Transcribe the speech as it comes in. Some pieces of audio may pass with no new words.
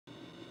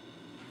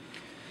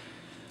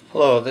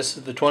Hello, this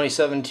is the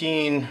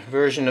 2017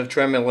 version of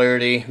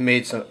Tremularity.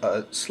 Made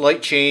a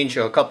slight change,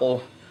 a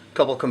couple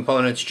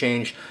components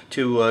change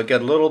to get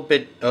a little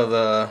bit of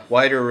a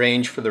wider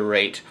range for the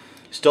rate.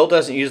 Still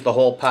doesn't use the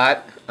whole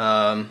pot,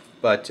 so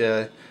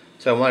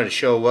I wanted to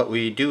show what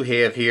we do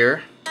have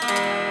here.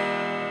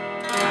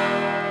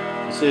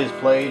 This is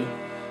played,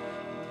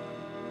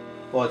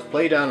 well, it's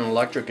played on an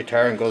electric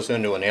guitar and goes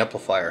into an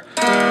amplifier.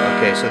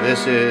 Okay, so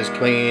this is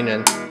clean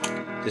and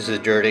this is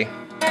dirty.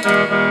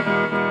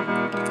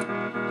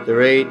 The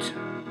rate,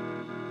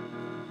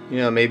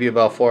 maybe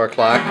about 4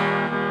 o'clock.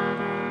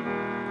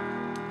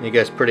 It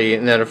gets pretty,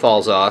 and then it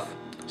falls off.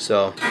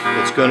 So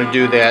it's going to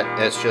do that.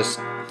 That's just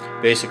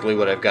basically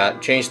what I've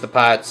got. Changed the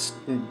pots,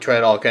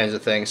 tried all kinds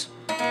of things.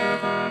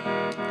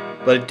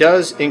 But it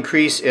does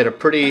increase at a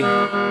pretty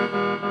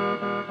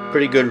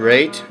good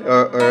rate.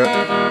 Or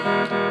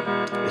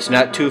it's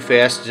not too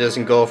fast. It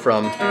doesn't go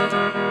from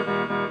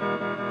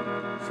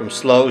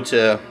slow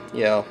to,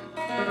 in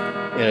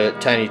a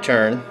tiny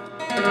turn.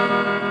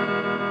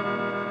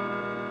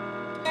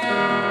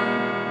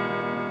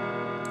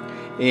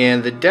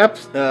 And the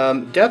depth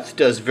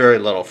does very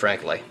little,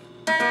 frankly.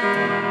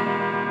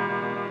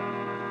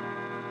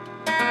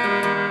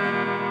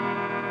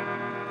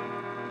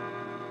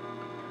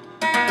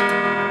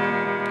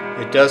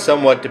 It does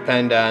somewhat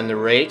depend on the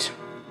rate.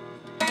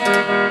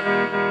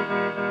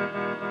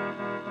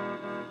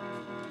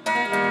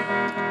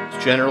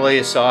 It's generally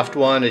a soft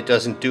one. It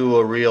doesn't do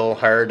a real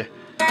hard.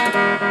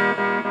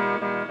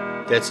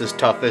 That's as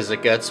tough as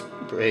it gets,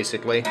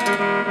 basically.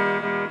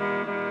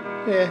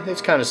 Yeah,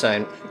 it's kind of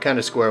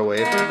square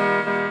wave.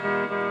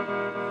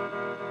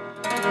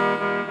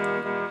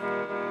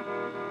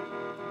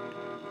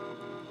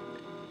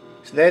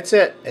 So that's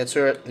it.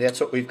 That's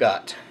what we've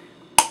got.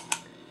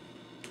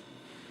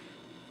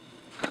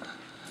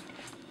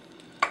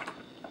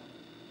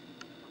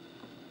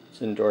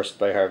 It's endorsed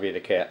by Harvey the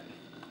Cat.